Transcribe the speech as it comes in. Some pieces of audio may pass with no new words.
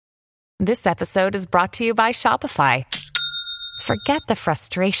This episode is brought to you by Shopify. Forget the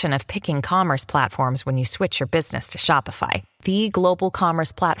frustration of picking commerce platforms when you switch your business to Shopify, the global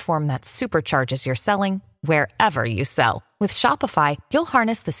commerce platform that supercharges your selling wherever you sell. With Shopify, you'll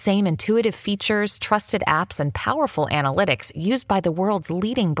harness the same intuitive features, trusted apps, and powerful analytics used by the world's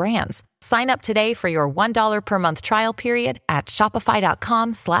leading brands. Sign up today for your $1 per month trial period at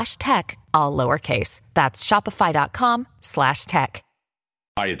shopify.com/tech, all lowercase. That's shopify.com/tech.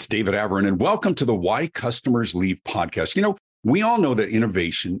 Hi, it's David Averin, and welcome to the Why Customers Leave podcast. We all know that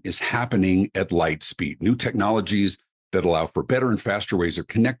innovation is happening at light speed. New technologies that allow for better and faster ways of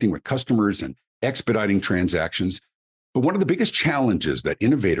connecting with customers and expediting transactions. But one of the biggest challenges that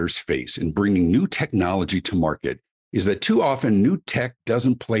innovators face in bringing new technology to market is that too often new tech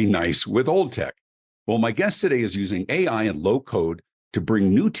doesn't play nice with old tech. Well, my guest today is using AI and low code to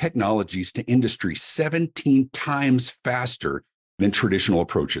bring new technologies to industry 17 times faster than traditional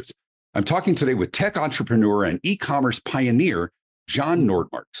approaches. I'm talking today with tech entrepreneur and e-commerce pioneer, John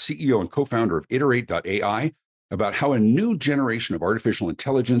Nordmark, CEO and co-founder of Iterate.ai, about how a new generation of artificial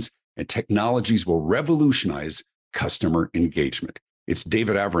intelligence and technologies will revolutionize customer engagement. It's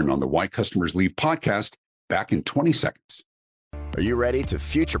David Averin on the Why Customers Leave podcast, back in 20 seconds. Are you ready to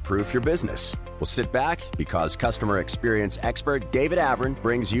future-proof your business? Well, sit back because customer experience expert David Averin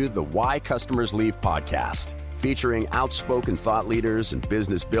brings you the Why Customers Leave podcast, featuring outspoken thought leaders and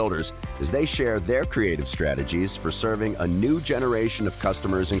business builders as they share their creative strategies for serving a new generation of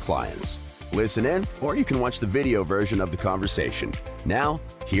customers and clients. Listen in, or you can watch the video version of the conversation. Now,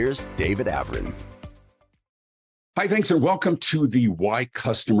 here's David Averin. Hi, thanks, and welcome to the Why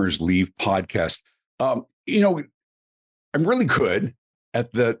Customers Leave podcast. I'm really good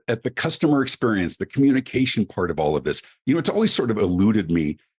at the customer experience, the communication part of all of this. It's always sort of eluded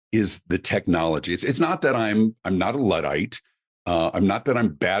me is the technology. It's not that I'm not a Luddite. I'm not that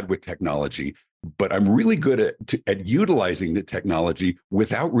I'm bad with technology, but I'm really good at utilizing the technology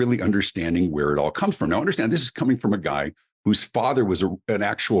without really understanding where it all comes from. Now, understand this is coming from a guy whose father was an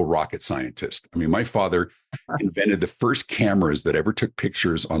actual rocket scientist. I mean, my father invented the first cameras that ever took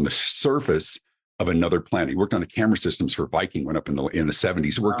pictures on the surface of another planet. He worked on the camera systems for Viking, went up in the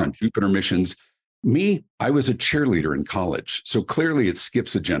 70s, he worked on Jupiter missions. Me, I was a cheerleader in college. So clearly it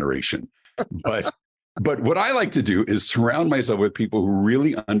skips a generation. But what I like to do is surround myself with people who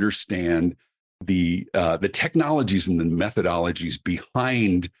really understand the technologies and the methodologies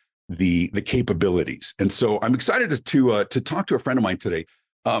behind the capabilities. And so I'm excited to talk to a friend of mine today.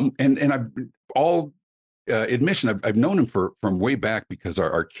 And I've admission, I've known him from way back because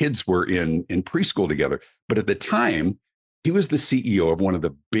our kids were in preschool together. But at the time, he was the CEO of one of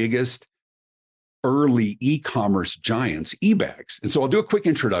the biggest early e-commerce giants, eBags. And so I'll do a quick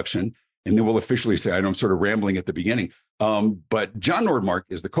introduction, and then we'll officially say, I know I'm sort of rambling at the beginning. But John Nordmark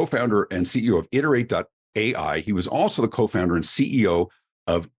is the co-founder and CEO of Iterate.ai. He was also the co-founder and CEO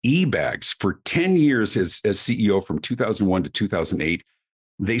of eBags for 10 years as CEO from 2001 to 2008.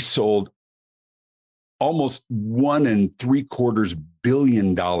 They sold almost $1.75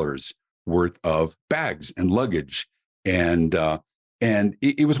 billion worth of bags and luggage. And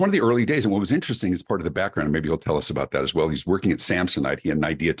it was one of the early days. And what was interesting is part of the background, and maybe he'll tell us about that as well. He's working at Samsonite. He had an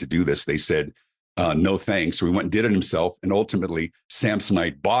idea to do this. They said, no thanks. So he went and did it himself. And ultimately,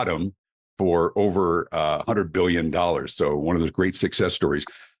 Samsonite bought him for over $100 billion. So one of those great success stories.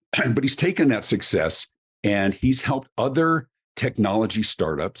 But he's taken that success and he's helped other technology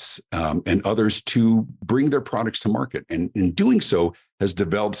startups and others to bring their products to market. And in doing so, has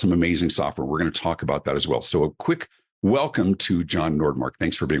developed some amazing software. We're going to talk about that as well. So a quick welcome to John Nordmark.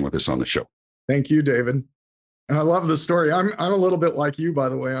 Thanks for being with us on the show. Thank you, David. And I love the story. I'm a little bit like you, by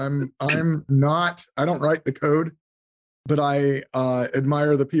the way. I don't write the code, but I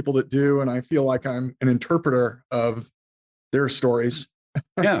admire the people that do. And I feel like I'm an interpreter of their stories.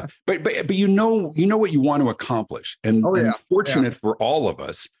 Yeah, but you know what you want to accomplish, and fortunate for all of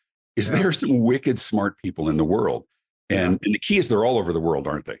us is there are some wicked smart people in the world, and the key is they're all over the world,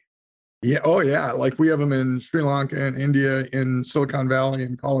 aren't they? Yeah. Oh yeah. Like we have them in Sri Lanka and India, in Silicon Valley,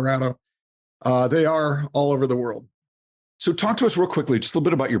 in Colorado. They are all over the world. So talk to us real quickly, just a little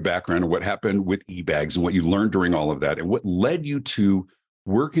bit about your background and what happened with eBags and what you learned during all of that, and what led you to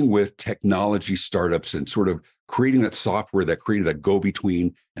working with technology startups and sort of creating that software that created that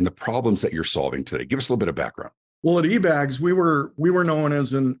go-between and the problems that you're solving today. Give us a little bit of background. Well, at eBags, we were known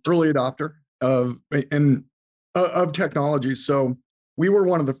as an early adopter of technology. So we were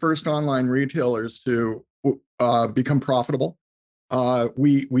one of the first online retailers to become profitable.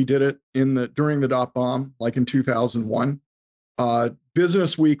 We did it during the dot bomb, like in 2001.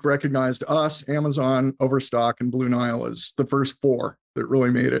 Business Week recognized us, Amazon, Overstock, and Blue Nile as the first four that really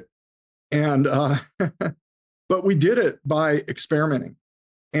made it. And but we did it by experimenting.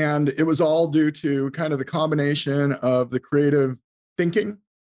 And it was all due to kind of the combination of the creative thinking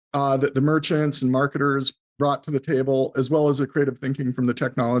that the merchants and marketers brought to the table, as well as the creative thinking from the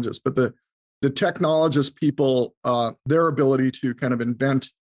technologists. But the technologist people, their ability to kind of invent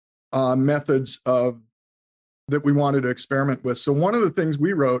methods that we wanted to experiment with. So one of the things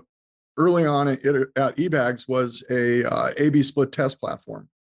we wrote early on at eBags was a A/B split test platform.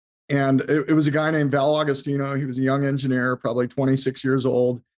 And it was a guy named Val Augustino. He was a young engineer, probably 26 years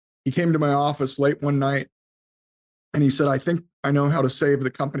old. He came to my office late one night and he said, I think I know how to save the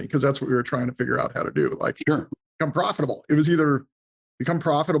company, because that's what we were trying to figure out how to do. Like, Sure. Become profitable. It was either become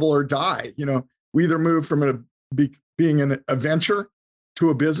profitable or die. We either move from being a venture to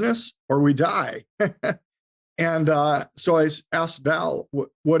a business, or we die. And so I asked Val,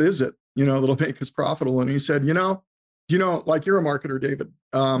 what is it, that'll make us profitable? And he said, like, you're a marketer, David.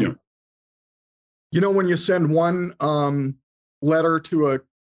 Yeah. When you send one letter to a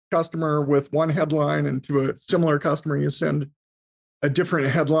customer with one headline, and to a similar customer, you send a different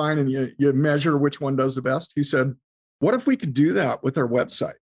headline, and you measure which one does the best. He said, what if we could do that with our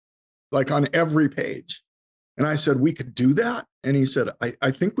website, like on every page? And I said, we could do that? And he said,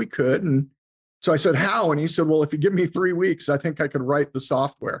 I think we could. And so I said, how? And he said, well, if you give me 3 weeks, I think I could write the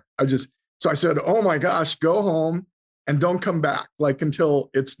software. So I said, oh my gosh, go home and don't come back, like, until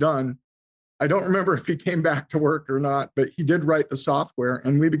it's done. I don't remember if he came back to work or not, but he did write the software,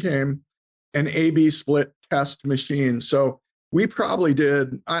 and we became an A/B split test machine. So we probably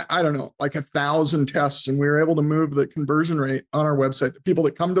did, I don't know, like 1,000 tests, and we were able to move the conversion rate on our website, the people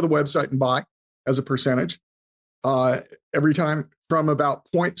that come to the website and buy as a percentage, every time, from about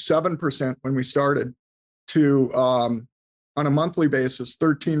 0.7% when we started to, on a monthly basis,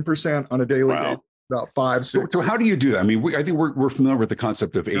 13% on a daily basis. About 5, 6. So how do you do that? I mean, I think we're familiar with the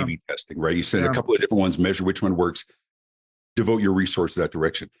concept of A/B testing, right? You send a couple of different ones, measure which one works, devote your resources that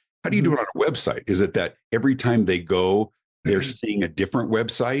direction. How do you do it on a website? Is it that every time they go, they're seeing a different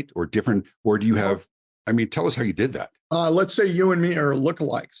website or do you have, tell us how you did that. Let's say you and me are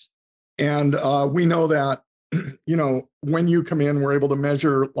lookalikes. And we know that, when you come in, we're able to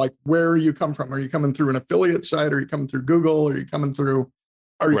measure, like, where you come from. Are you coming through an affiliate site? Are you coming through Google? Are you coming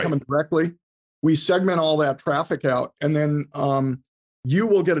coming directly? We segment all that traffic out, and then you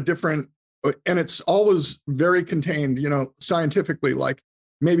will get a different, and it's always very contained, scientifically, like,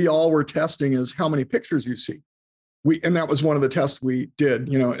 maybe all we're testing is how many pictures you see. And that was one of the tests we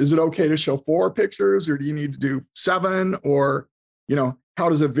did. Is it okay to show 4 pictures, or do you need to do 7? Or, how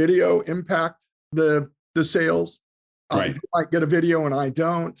does a video impact the sales? Right. You might get a video and I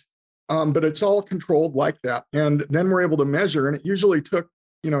don't, but it's all controlled like that. And then we're able to measure, and it usually took,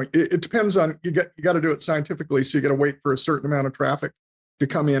 it depends on, you got to do it scientifically. So you got to wait for a certain amount of traffic to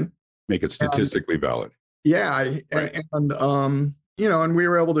come in. Make it statistically valid. Yeah. Right. And we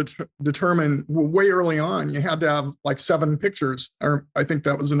were able to determine way early on, you had to have like 7 pictures, or I think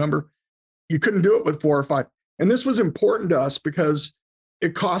that was the number. You couldn't do it with 4 or 5. And this was important to us because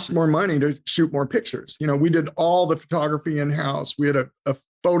it costs more money to shoot more pictures. We did all the photography in-house. We had a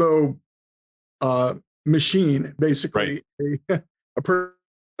photo machine, basically, right. a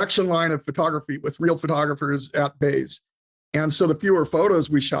production line of photography with real photographers at bays. And so the fewer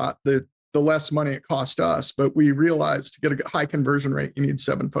photos we shot, the less money it cost us. But we realized to get a high conversion rate, you need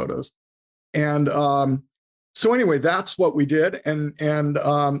 7 photos. And so anyway, that's what we did. And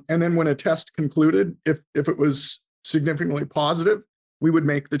then when a test concluded, if it was significantly positive, we would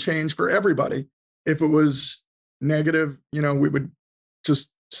make the change for everybody. If it was negative, we would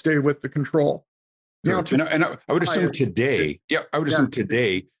just stay with the control. Sure. And I would assume today,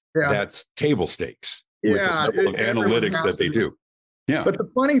 that's table stakes with the level of analytics that they do. Yeah. But the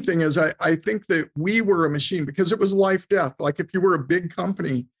funny thing is, I think that we were a machine because it was life death. Like, if you were a big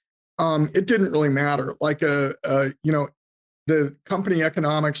company, it didn't really matter. Like, the company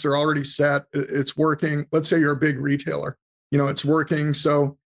economics are already set. It's working. Let's say you're a big retailer, it's working.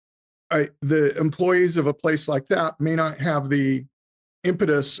 So the employees of a place like that may not have the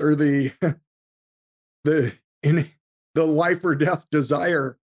impetus or the life or death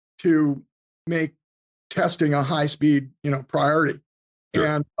desire to make testing a high speed, priority. Sure.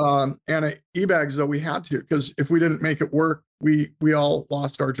 And at eBags, though, we had to, because if we didn't make it work, we all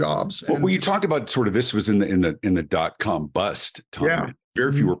lost our jobs. Well, you talked about sort of, this was in the .com bust time. Yeah.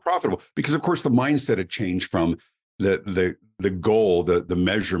 Very few were profitable because, of course, the mindset had changed from the goal, the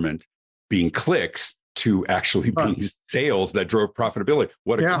measurement being clicks to actually being sales that drove profitability.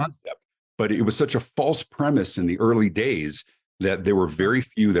 What a concept. But it was such a false premise in the early days that there were very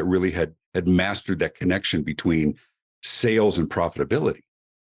few that really had mastered that connection between sales and profitability.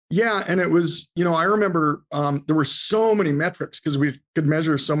 Yeah, and it was, I remember there were so many metrics because we could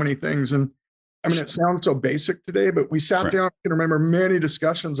measure so many things. And I mean, it sounds so basic today, but we sat Right. down. I can remember many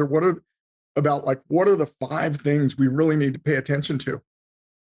discussions or what are the 5 things we really need to pay attention to.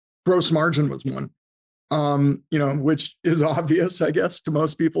 Gross margin was one, which is obvious, I guess, to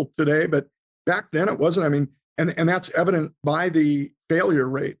most people today, but back then it wasn't. I mean, and that's evident by the failure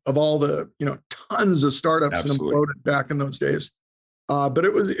rate of all the, tons of startups that Absolutely. imploded back in those days. But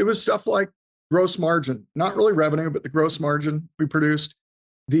it was stuff like gross margin, not really revenue, but the gross margin we produced.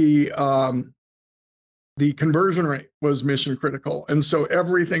 The conversion rate was mission critical, and so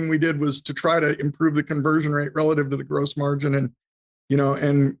everything we did was to try to improve the conversion rate relative to the gross margin, and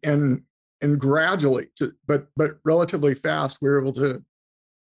and gradually, but relatively fast, we were able to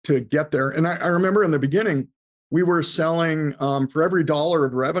get there. And I remember in the beginning, we were selling for every $1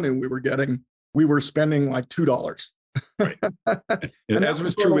 of revenue we were getting, we were spending like $2. Right. And as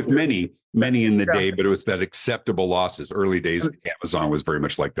was was true with many in the Yeah. day, but it was that acceptable losses. Early days, Amazon was very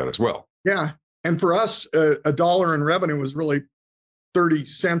much like that as well. Yeah. And for us, $1 in revenue was really 30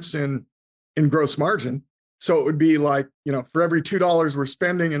 cents in gross margin. So it would be like, for every $2 we're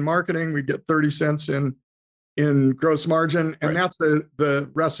spending in marketing, we'd get 30 cents in gross margin. And Right. that's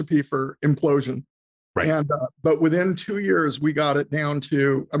the recipe for implosion. Right. And but within 2 years, we got it down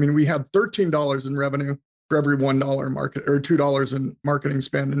to, I mean, we had $13 in revenue for every $1 in market or $2 in marketing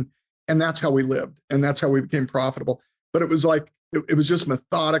spend. And that's how we lived. And that's how we became profitable. But it was like, it was just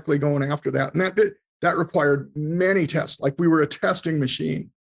methodically going after that. And that required many tests. Like we were a testing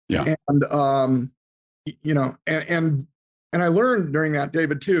machine. Yeah. And, and I learned during that,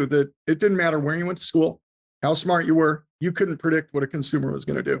 David, too, that it didn't matter where you went to school, how smart you were, you couldn't predict what a consumer was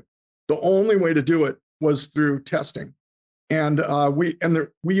going to do. The only way to do it was through testing. And we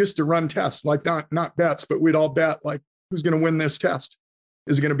used to run tests, like not bets, but we'd all bet like, who's going to win this test?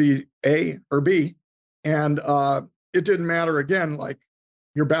 Is it going to be A or B? And it didn't matter, again, like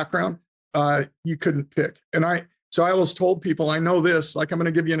your background, you couldn't pick. So I always told people, I know this, like I'm going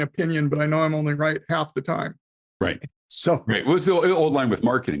to give you an opinion, but I know I'm only right half the time. Right. So right. Well, it's the old line with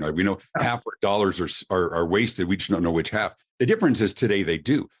marketing. Like we know half our dollars are wasted. We just don't know which half. The difference is today they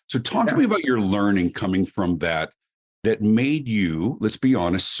do. So talk to me about your learning coming from that made you, let's be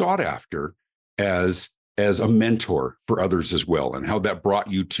honest, sought after as a mentor for others as well, and how that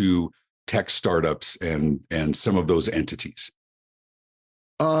brought you to tech startups and some of those entities.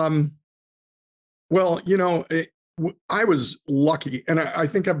 Well, I was lucky, and I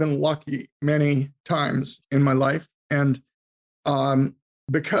think I've been lucky many times in my life. And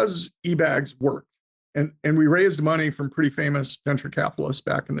because eBags worked, and we raised money from pretty famous venture capitalists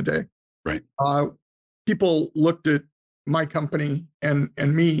back in the day. Right. People looked at my company and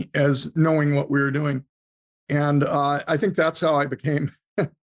me as knowing what we were doing. And I think that's how I became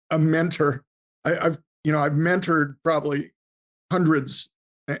a mentor. I've mentored probably hundreds.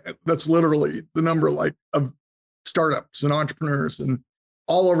 That's literally the number, like, of startups and entrepreneurs and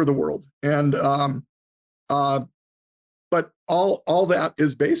all over the world. And but all that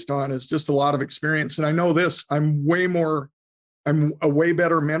is based on is just a lot of experience. And I know this, I'm a way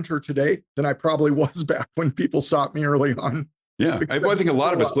better mentor today than I probably was back when people sought me early on. Yeah, I think a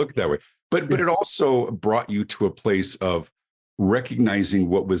lot of us look that way. But it also brought you to a place of recognizing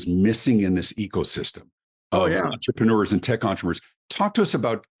what was missing in this ecosystem of entrepreneurs and tech entrepreneurs. Talk to us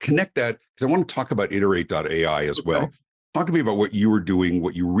about, connect that, because I want to talk about iterate.ai as well. Talk to me about what you were doing,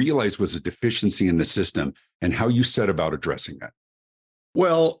 what you realized was a deficiency in the system, and how you set about addressing that.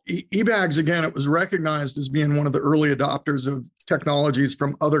 Well, eBags, again, it was recognized as being one of the early adopters of technologies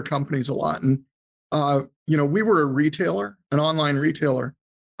from other companies a lot. And, we were a retailer, an online retailer,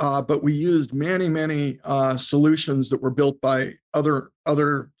 but we used many solutions that were built by other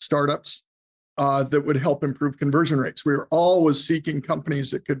startups that would help improve conversion rates. We were always seeking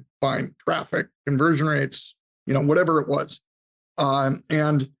companies that could find traffic, conversion rates, whatever it was.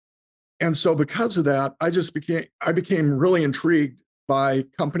 And so because of that, I became really intrigued by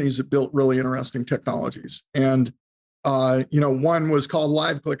companies that built really interesting technologies. And, one was called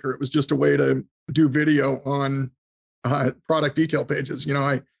Live Clicker. It was just a way to do video on product detail pages.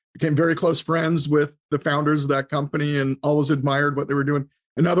 I became very close friends with the founders of that company and always admired what they were doing.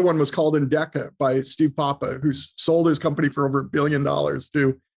 Another one was called Endeca by Steve Papa, who sold his company for over $1 billion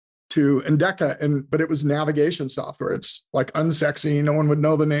to Endeca. But it was navigation software. It's like unsexy. No one would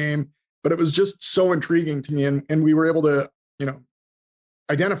know the name, but it was just so intriguing to me. And we were able to,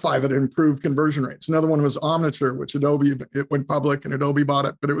 identify that it improved conversion rates. Another one was Omniture, which it went public and Adobe bought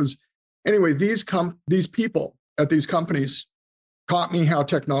it. But it was, anyway, these people at these companies taught me how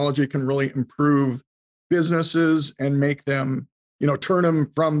technology can really improve businesses and make them, turn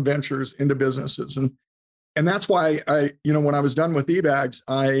them from ventures into businesses. And that's why when I was done with eBags,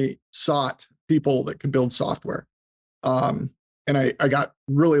 I sought people that could build software. And I got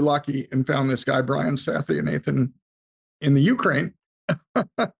really lucky and found this guy, Brian Sathianathan, in the Ukraine,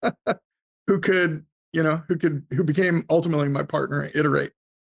 who became ultimately my partner at Iterate.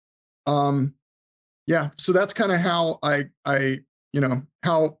 So that's kind of how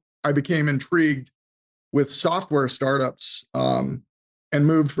how I became intrigued with software startups, and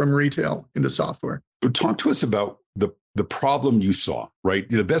moved from retail into software. Talk to us about the problem you saw, right?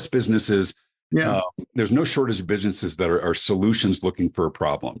 The best businesses, there's no shortage of businesses that are solutions looking for a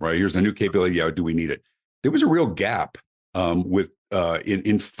problem, right? Here's a new capability. Yeah, do we need it? There was a real gap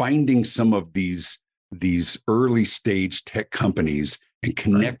in finding some of these early stage tech companies and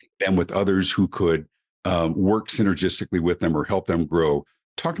connecting them with others who could work synergistically with them or help them grow.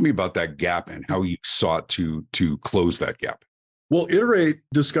 Talk to me about that gap and how you sought to close that gap. Well, Iterate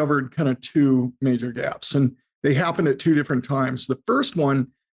discovered kind of two major gaps, and they happened at two different times. The first one,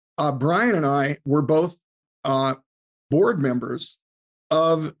 Brian and I were both board members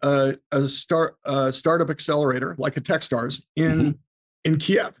of a startup accelerator, like a Techstars, in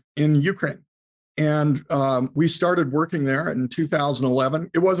Kiev, in Ukraine. And we started working there in 2011.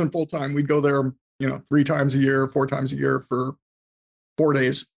 It wasn't full time. We'd go there, 3 times a year, 4 times a year for 4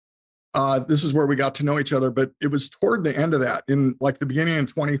 days. This is where we got to know each other, but it was toward the end of that, in like the beginning of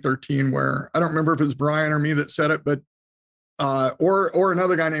 2013, where I don't remember if it was Brian or me that said it, but or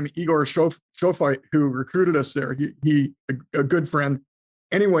another guy named Igor Shofite who recruited us there. He a good friend.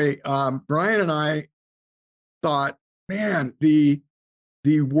 Anyway, Brian and I thought, man, the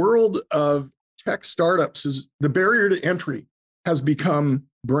world of tech startups is the barrier to entry has become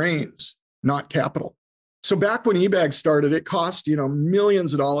brains, not capital. So back when eBags started, it cost,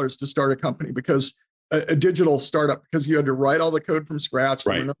 millions of dollars to start a company, because a digital startup, because you had to write all the code from scratch.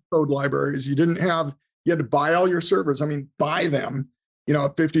 There were no code libraries. You had to buy all your servers. I mean, buy them,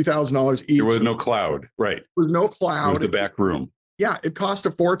 $50,000 each. There was no cloud, right? There was no cloud. It was the back room. Yeah, it cost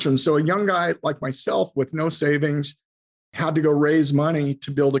a fortune. So a young guy like myself with no savings had to go raise money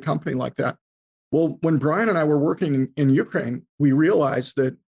to build a company like that. Well, when Brian and I were working in Ukraine, we realized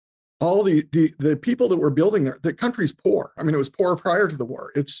that all the people that were building there, the country's poor. I mean, it was poor prior to the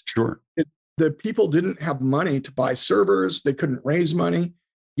war. The people didn't have money to buy servers. They couldn't raise money.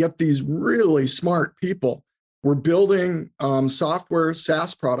 Yet these really smart people were building software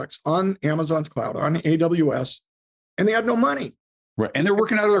SaaS products on Amazon's cloud, on AWS, and they had no money. Right, and they're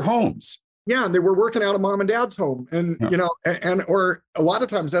working out of their homes. Yeah, and they were working out of mom and dad's home, and or a lot of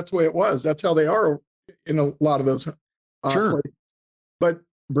times that's the way it was. That's how they are in a lot of those. Places. But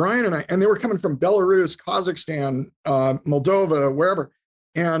Brian and I, and they were coming from Belarus, Kazakhstan, Moldova, wherever.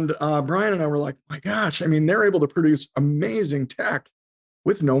 And Brian and I were like, my gosh, I mean, they're able to produce amazing tech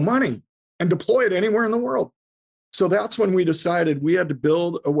with no money and deploy it anywhere in the world. So that's when we decided we had to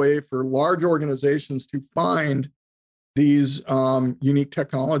build a way for large organizations to find these unique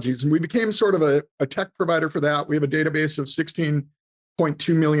technologies. And we became sort of a tech provider for that. We have a database of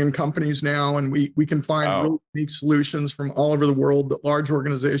 16.2 million companies now, and we can find really unique solutions from all over the world that large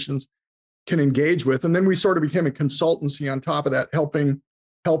organizations can engage with. And then we sort of became a consultancy on top of that, helping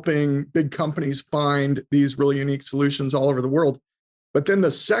big companies find these really unique solutions all over the world. But then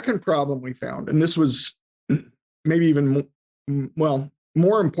the second problem we found, and this was maybe even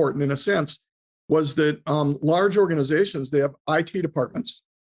more important in a sense, was that large organizations, they have IT departments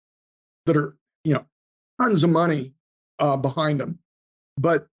that are, tons of money behind them,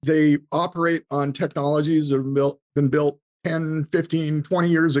 but they operate on technologies that have been built 10, 15, 20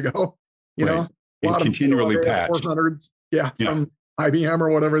 years ago, a lot continually of patched. 400s, from IBM or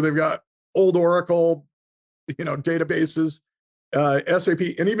whatever. They've got old Oracle, databases, SAP,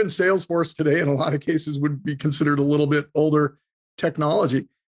 and even Salesforce today in a lot of cases would be considered a little bit older technology.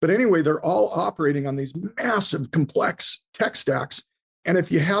 But anyway, they're all operating on these massive, complex tech stacks. And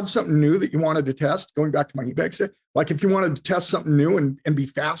if you had something new that you wanted to test, going back to my eBags, like if you wanted to test something new and be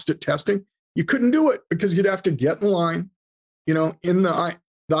fast at testing, you couldn't do it because you'd have to get in line. In the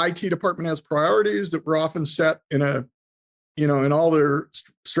IT department has priorities that were often set in in all their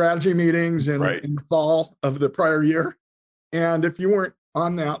strategy meetings in the fall of the prior year. And if you weren't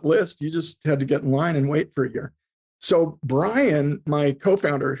on that list, you just had to get in line and wait for a year. So Brian, my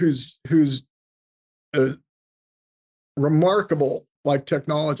co-founder, who's a remarkable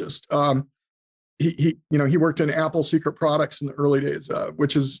technologist, he worked in Apple Secret Products in the early days,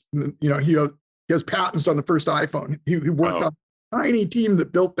 which is he has patents on the first iPhone. He worked on a tiny team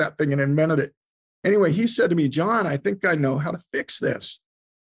that built that thing and invented it. Anyway, he said to me, John, I think I know how to fix this.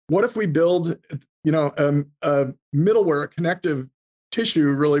 What if we build a middleware, a connective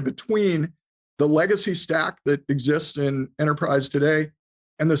tissue really between the legacy stack that exists in enterprise today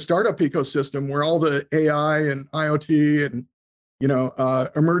and the startup ecosystem where all the AI and IoT and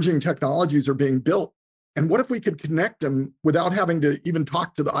emerging technologies are being built. And what if we could connect them without having to even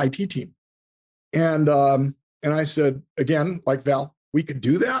talk to the IT team? And I said, again, like Val, we could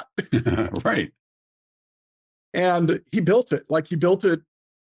do that. Right. And he built it. Like he built it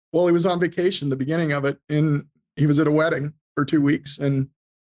while he was on vacation, the beginning of it. He was at a wedding for 2 weeks. And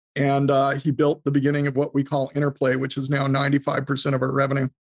he built the beginning of what we call Interplay, which is now 95% of our revenue.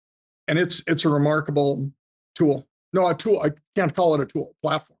 And it's a remarkable tool. No, a tool. I can't call it a tool.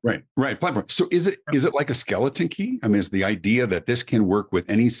 Platform. Right. Platform. So is it like a skeleton key? I mean, is the idea that this can work with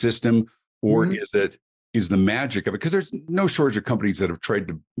any system, or is the magic of it? Because there's no shortage of companies that have tried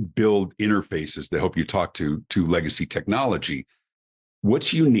to build interfaces to help you talk to legacy technology.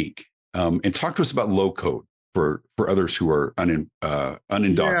 What's unique? And talk to us about low code for others who are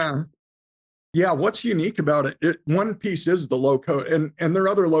unindoctrinated. Yeah, what's unique about it? One piece is the low code, and there are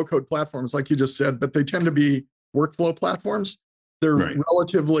other low code platforms, like you just said, but they tend to be workflow platforms. They're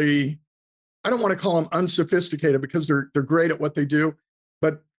relatively, I don't want to call them unsophisticated because they're great at what they do,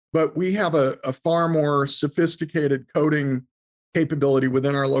 but we have a far more sophisticated coding capability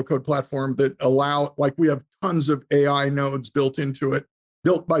within our low code platform that like we have tons of AI nodes built into it,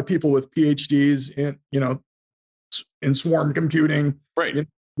 built by people with PhDs in swarm computing. Right.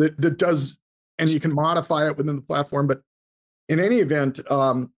 That does, and you can modify it within the platform. But in any event,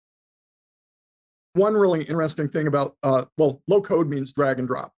 one really interesting thing about, low code means drag and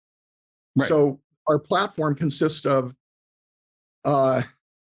drop. Right. So our platform consists of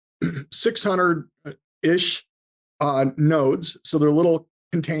 600-ish nodes. So they're little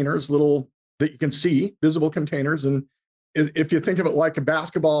containers, that you can see, visible containers. And if you think of it like a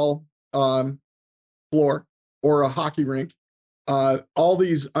basketball floor or a hockey rink, all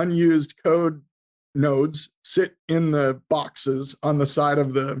these unused code nodes sit in the boxes on the side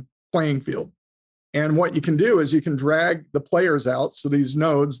of the playing field. And what you can do is you can drag the players out. So these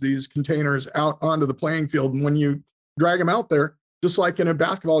nodes, these containers out onto the playing field. And when you drag them out there, just like in a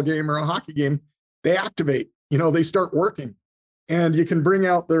basketball game or a hockey game, they activate, they start working. And you can bring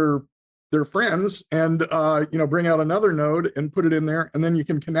out their friends and, bring out another node and put it in there. And then you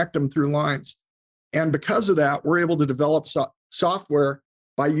can connect them through lines. And because of that, we're able to develop software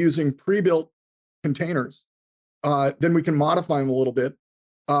by using pre-built containers. Then we can modify them a little bit.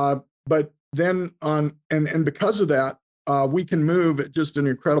 But then and because of that, we can move at just an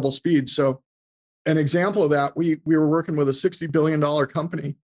incredible speed. So an example of that, we were working with a $60 billion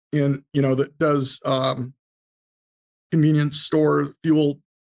company that does convenience store fuel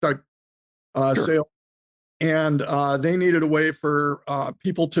type sale. And they needed a way for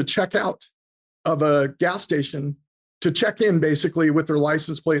people to check out of a gas station, to check in basically with their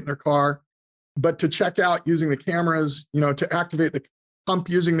license plate in their car, but to check out using the cameras, to activate the pump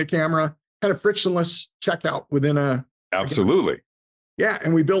using the camera, kind of frictionless checkout within Absolutely. Yeah.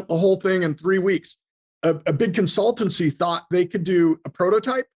 And we built the whole thing in 3 weeks. A big consultancy thought they could do a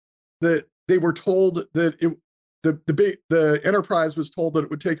prototype, that they were told that the enterprise was told that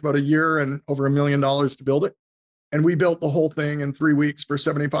it would take about a year and over $1 million to build it. And we built the whole thing in 3 weeks for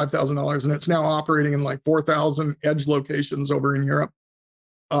 $75,000. And it's now operating in like 4,000 edge locations over in Europe.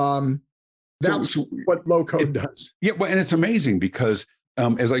 That's what low code does. Yeah. Well, and it's amazing because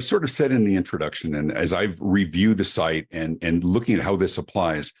as I sort of said in the introduction, and as I've reviewed the site and looking at how this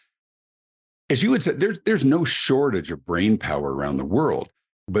applies, as you had said, there's no shortage of brain power around the world,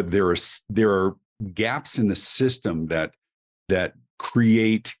 but there are gaps in the system that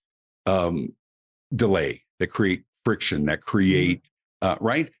create delay, that create friction, that create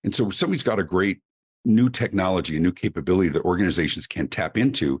right. And so somebody's got a great new technology, a new capability that organizations can tap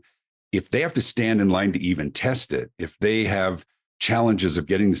into. If they have to stand in line to even test it, if they have challenges of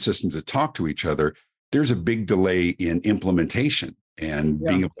getting the system to talk to each other, there's a big delay in implementation and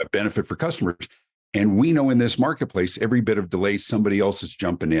being able to benefit for customers. And we know in this marketplace, every bit of delay, somebody else is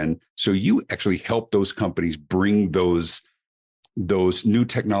jumping in. So you actually help those companies bring those new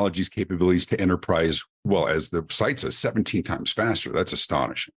technologies, capabilities to enterprise. Well, as the site says, 17 times faster. That's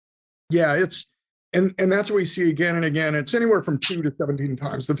astonishing. Yeah, and that's what we see again and again. It's anywhere from 2 to 17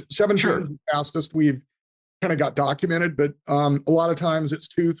 times. The 17 is the fastest we've kind of got documented, but a lot of times it's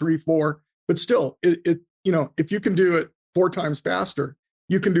 2, 3, 4. But still, if you can do it 4 times faster,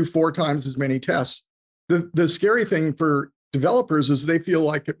 you can do 4 times as many tests. The scary thing for developers is they feel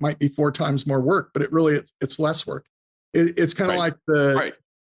like it might be 4 times more work, but it's less work. It's kind of like the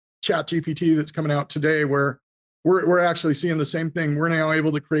Chat GPT that's coming out today, where we're actually seeing the same thing. We're now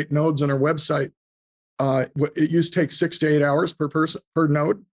able to create nodes on our website it used to take 6 to 8 hours per person per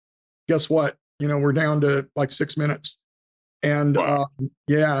node. Guess what? We're down to like 6 minutes. And Wow.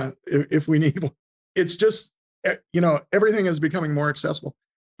 if we need, it's just, everything is becoming more accessible.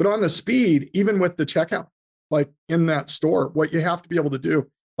 But on the speed, even with the checkout, like in that store, what you have to be able to do,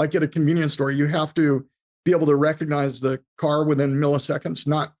 like at a convenience store, you have to be able to recognize the car within milliseconds,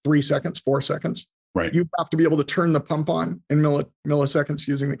 not 3 seconds, 4 seconds. Right. You have to be able to turn the pump on in milliseconds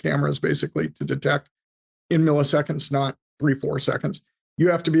using the cameras, basically, to detect in milliseconds, not 3-4 seconds. You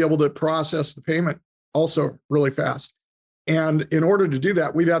have to be able to process the payment also really fast. And in order to do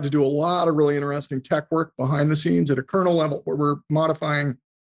that, we've had to do a lot of really interesting tech work behind the scenes at a kernel level, where we're modifying,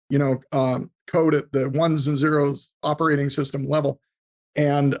 code at the ones and zeros operating system level.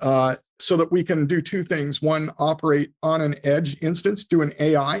 And so that we can do 2 things. One, operate on an edge instance, do an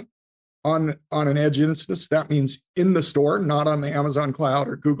AI on an edge instance. That means in the store, not on the Amazon cloud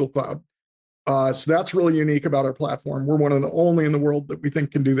or Google cloud. So that's really unique about our platform. We're one of the only in the world that we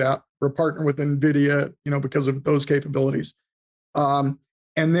think can do that. We're partnering with NVIDIA, because of those capabilities. And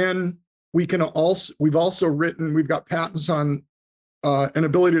then we've got patents on an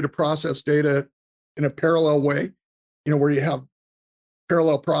ability to process data in a parallel way, where you have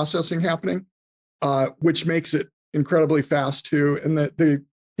parallel processing happening, which makes it incredibly fast too. And the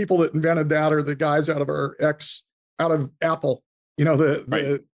people that invented that are the guys out of Apple,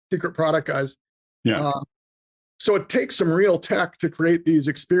 the secret product guys. Yeah. So it takes some real tech to create these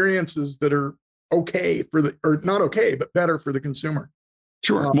experiences that are okay or not okay, but better for the consumer.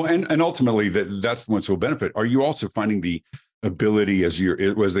 Sure. Well, and ultimately that's the ones who will benefit. Are you also finding the ability, as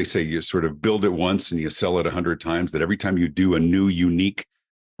they say, you sort of build it once and you sell it 100 times, that every time you do a new unique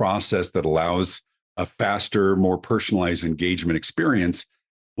process that allows a faster, more personalized engagement experience,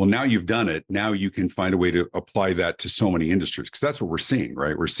 well, now you've done it. Now you can find a way to apply that to so many industries, because that's what we're seeing,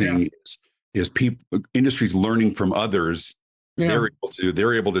 right? We're seeing is people, industries learning from others. Yeah.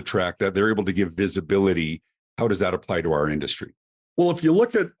 They're able to track that. They're able to give visibility. How does that apply to our industry? Well, if you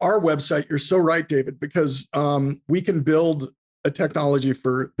look at our website, you're so right, David, because we can build a technology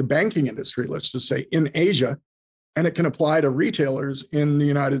for the banking industry, let's just say, in Asia, and it can apply to retailers in the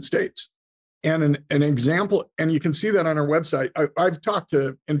United States. And an example, and you can see that on our website. I've talked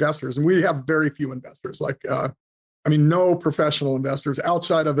to investors, and we have very few investors, no professional investors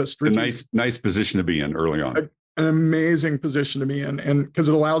outside of a strategic. A nice position to be in early on. An amazing position to be in, and because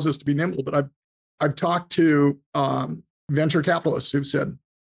it allows us to be nimble. But I've talked to venture capitalists who've said,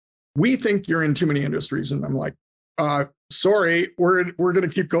 we think you're in too many industries. And I'm like, sorry, we're going to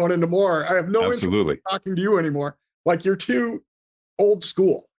keep going into more. I have no interest in talking to you anymore. Like, you're too old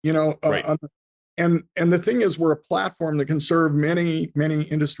school, right. And the thing is, we're a platform that can serve many, many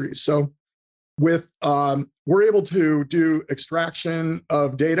industries. So we're able to do extraction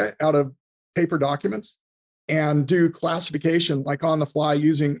of data out of paper documents and do classification, like on the fly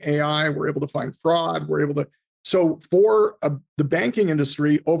using AI. We're able to find fraud. So for the banking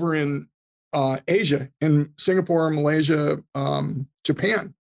industry over in Asia, in Singapore, Malaysia,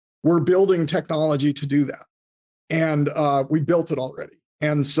 Japan, we're building technology to do that. And we built it already.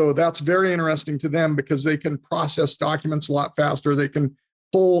 And so that's very interesting to them, because they can process documents a lot faster. They can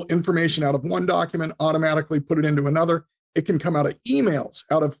pull information out of one document, automatically put it into another. It can come out of emails,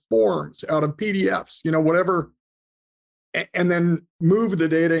 out of forms, out of PDFs, whatever, and then move the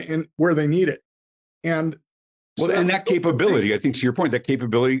data in where they need it. And and that capability, I think, to your point, that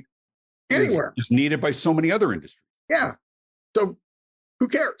capability anywhere is needed by so many other industries. Yeah. So who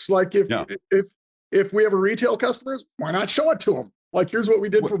cares? Like, if we have a retail customers, why not show it to them? Like, here's what we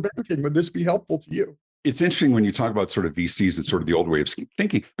did for banking. Would this be helpful to you? It's interesting when you talk about sort of VCs and sort of the old way of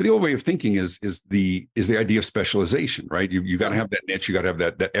thinking, but the old way of thinking is the idea of specialization, right? You got to have that niche, you got to have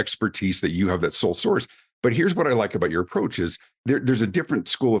that expertise, that you have that sole source. But here's what I like about your approach is there's a different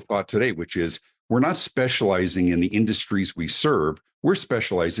school of thought today, which is we're not specializing in the industries we serve. We're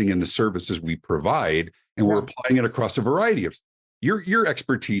specializing in the services we provide, and we're applying it across a variety of. Your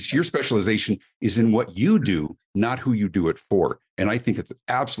expertise, your specialization is in what you do, not who you do it for. And I think it's an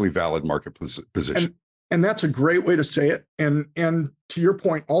absolutely valid market position. And that's a great way to say it. And to your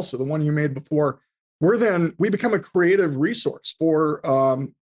point, also the one you made before, we become a creative resource for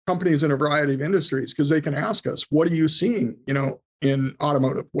companies in a variety of industries, because they can ask us, what are you seeing, in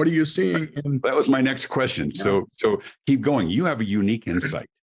automotive? What are you seeing in? That was my next question. Yeah. So keep going. You have a unique insight.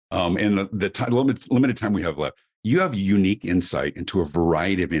 And the limited time we have left, you have unique insight into a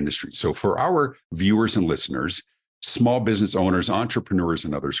variety of industries. So for our viewers and listeners, small business owners, entrepreneurs,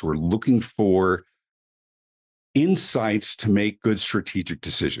 and others who are looking for insights to make good strategic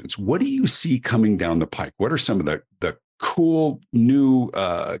decisions, what do you see coming down the pike? What are some of the cool new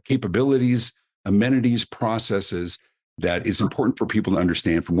capabilities amenities, processes that is important for people to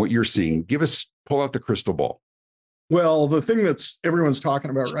understand from what you're seeing? Pull out the crystal ball. Well, the thing that's everyone's talking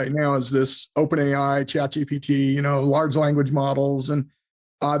about right now is this OpenAI, ChatGPT, large language models, and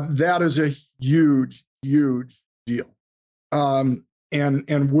that is a huge, huge deal.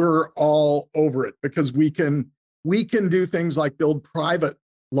 And we're all over it because we can do things like build private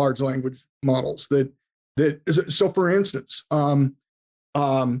large language models so for instance,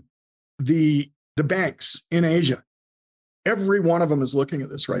 the banks in Asia, every one of them is looking at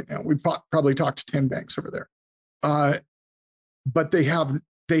this right now. We've probably talked to 10 banks over there. But they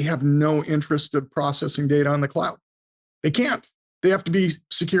have no interest of processing data on the cloud. They can't. They have to be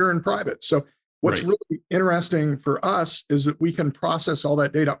secure and private. So what's really interesting for us is that we can process all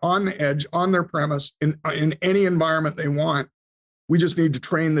that data on the edge, on their premise, in any environment they want. We just need to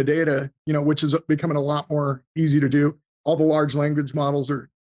train the data, which is becoming a lot more easy to do. All the large language models are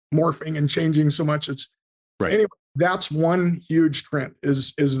morphing and changing so much. Anyway, that's one huge trend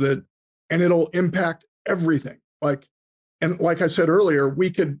is that, and it'll impact everything. Like I said earlier, we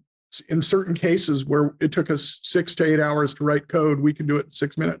could, in certain cases where it took us 6 to 8 hours to write code, we can do it in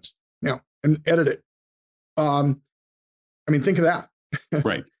 6 minutes now and edit it. Think of that.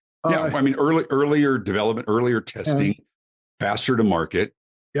 Right. Yeah. Earlier development, earlier testing, faster to market,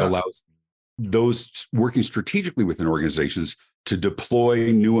 allows those working strategically within organizations to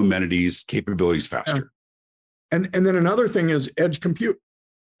deploy new amenities, capabilities faster. And then another thing is edge compute.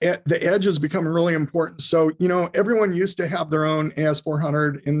 The edge is becoming really important. So, everyone used to have their own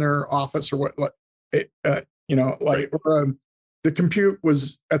AS400 in their office or the compute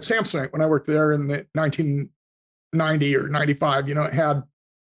was at Samsonite when I worked there in the 1990 or 95, it had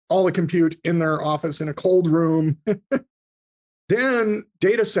all the compute in their office in a cold room. Then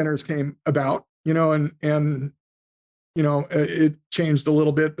data centers came about, and it changed a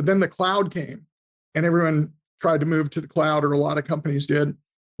little bit, but then the cloud came and everyone tried to move to the cloud, or a lot of companies did.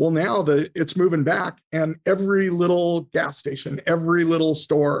 Well, now it's moving back, and every little gas station, every little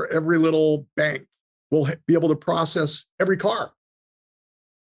store, every little bank will be able to process. Every car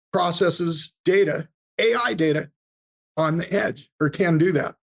processes data, AI data on the edge, or can do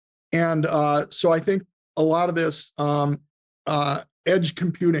that. And so I think a lot of this edge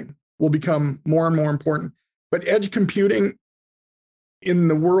computing will become more and more important. But edge computing in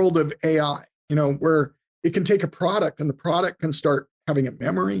the world of AI, where it can take a product and the product can start having a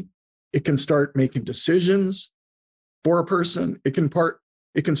memory, it can start making decisions for a person, it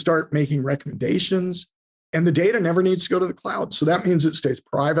can start making recommendations, and the data never needs to go to the cloud. So that means it stays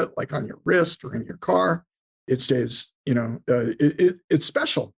private, like on your wrist or in your car. It stays, it's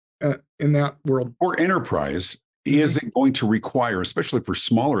special in that world. For enterprise, is it going to require, especially for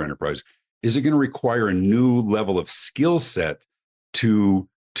smaller enterprise, is it going to require a new level of skill set to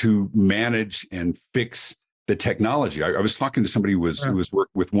manage and fix the technology? I was talking to somebody who was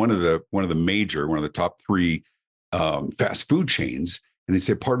working with one of the top 3 fast food chains, and they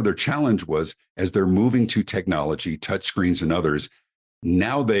said part of their challenge was, as they're moving to technology, touchscreens and others,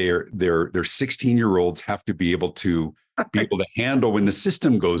 now their 16-year-olds have to be able to handle when the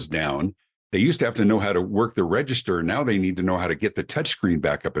system goes down. They used to have to know how to work the register. Now they need to know how to get the touchscreen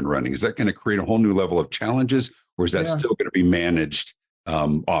back up and running. Is that going to create a whole new level of challenges, or is that still going to be managed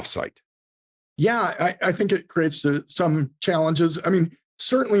offsite? Yeah, I think it creates some challenges.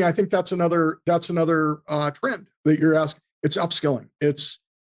 Certainly, I think that's another trend that you're asking. It's upskilling.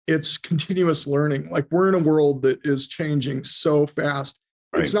 It's continuous learning. Like, we're in a world that is changing so fast.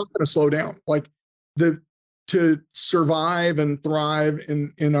 Right. It's not going to slow down. Like, to survive and thrive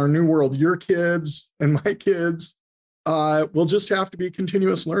in our new world, your kids and my kids will just have to be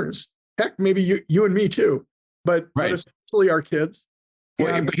continuous learners. Heck, maybe you and me too, but especially our kids.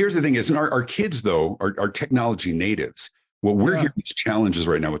 Well, but here's the thing: is our kids, though, are technology natives. What we're hearing these challenges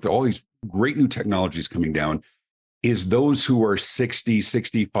right now with all these great new technologies coming down is those who are 60,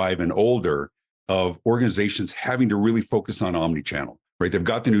 65 and older, of organizations having to really focus on omnichannel. Right, they've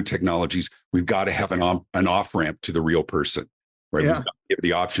got the new technologies. We've got to have an off ramp to the real person. Right, we've got to give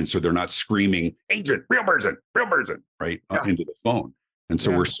the option so they're not screaming agent, real person, right, into the phone. And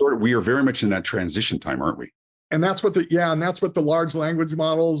so we are very much in that transition time, aren't we? And that's what the large language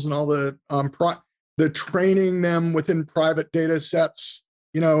models and all the training them within private data sets,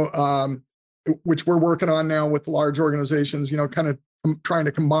 which we're working on now with large organizations, kind of trying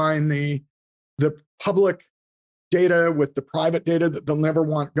to combine the public data with the private data that they'll never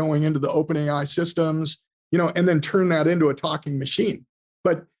want going into the OpenAI systems, and then turn that into a talking machine.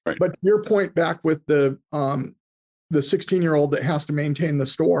 But your point back with the 16-year-old that has to maintain the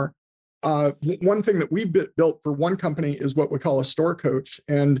store. One thing that we've built for one company is what we call a store coach.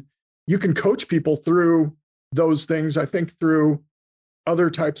 And, you can coach people through those things, I think, through other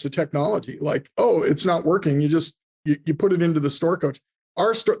types of technology. Like, oh, it's not working. You put it into the store coach.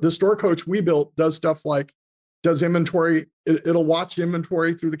 The store coach we built does stuff like does inventory. It'll watch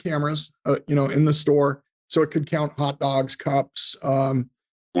inventory through the cameras, in the store. So it could count hot dogs, cups.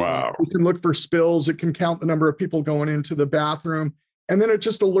 Wow. You can look for spills. It can count the number of people going into the bathroom. And then it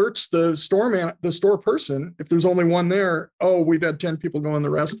just alerts the store person, if there's only one there, oh, we've had 10 people go in the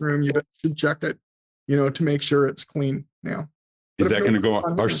restroom. You should check it, to make sure it's clean now. Is that going to go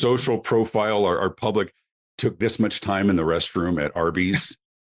on our social profile? Our public took this much time in the restroom at Arby's?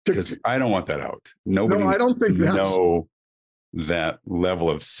 Because I don't want that out. Nobody I don't think know that level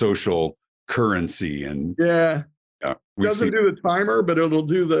of social currency. And it doesn't do the timer, but it'll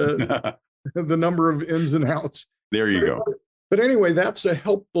do the the number of ins and outs. There you go. But anyway, that's a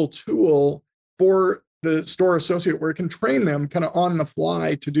helpful tool for the store associate where it can train them kind of on the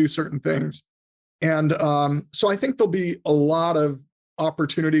fly to do certain things. And so I think there'll be a lot of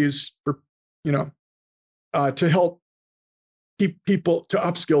opportunities for, to help keep people, to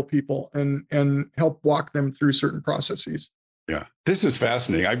upskill people and help walk them through certain processes. Yeah, this is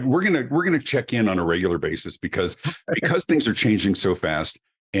fascinating. We're gonna check in on a regular basis because things are changing so fast.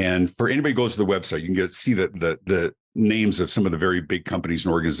 And for anybody who goes to the website, you can see the names of some of the very big companies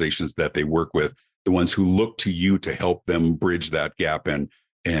and organizations that they work with, the ones who look to you to help them bridge that gap and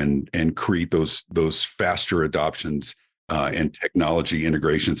create those faster adoptions and technology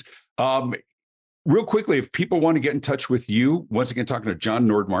integrations. Real quickly, if people want to get in touch with you, once again, talking to John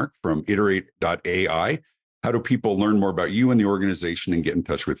Nordmark from iterate.ai, how do people learn more about you and the organization and get in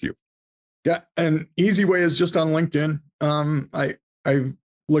touch with you? Yeah, an easy way is just on LinkedIn. I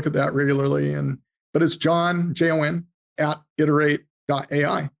look at that regularly, but it's John, Jon, at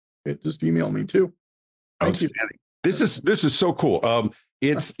iterate.ai. Just email me too. Outstanding. This is so cool.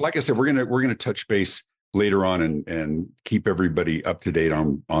 It's like I said, we're gonna touch base later on and keep everybody up to date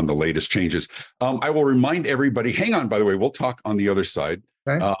on the latest changes. I will remind everybody, hang on, by the way, we'll talk on the other side.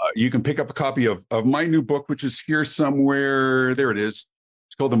 Okay. You can pick up a copy of my new book, which is here somewhere. There it is.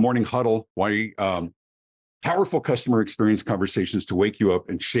 It's called The Morning Huddle, why powerful customer experience conversations to wake you up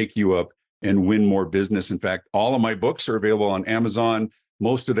and shake you up and win more business. In fact, all of my books are available on Amazon,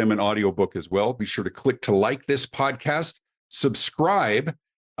 most of them in audiobook as well. Be sure to click to like this podcast, subscribe,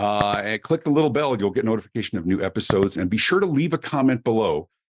 and click the little bell. You'll get notification of new episodes, and be sure to leave a comment below.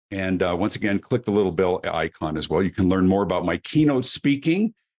 And once again, click the little bell icon as well. You can learn more about my keynote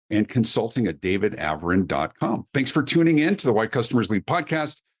speaking and consulting at davidavrin.com. Thanks for tuning in to the Why Customers Leave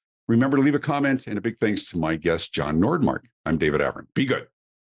podcast. Remember to leave a comment, and a big thanks to my guest, John Nordmark. I'm David Avrin. Be good.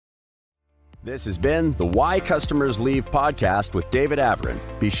 This has been the Why Customers Leave podcast with David Avrin.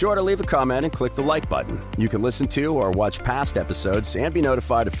 Be sure to leave a comment and click the like button. You can listen to or watch past episodes and be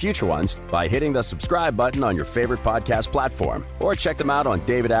notified of future ones by hitting the subscribe button on your favorite podcast platform, or check them out on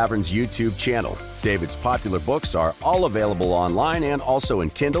David Avrin's YouTube channel. David's popular books are all available online and also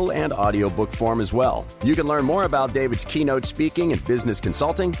in Kindle and audiobook form as well. You can learn more about David's keynote speaking and business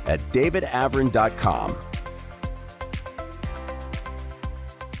consulting at davidavrin.com.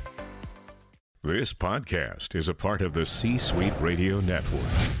 This podcast is a part of the C-Suite Radio Network.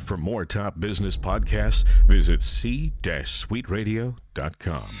 For more top business podcasts, visit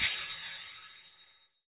c-suiteradio.com.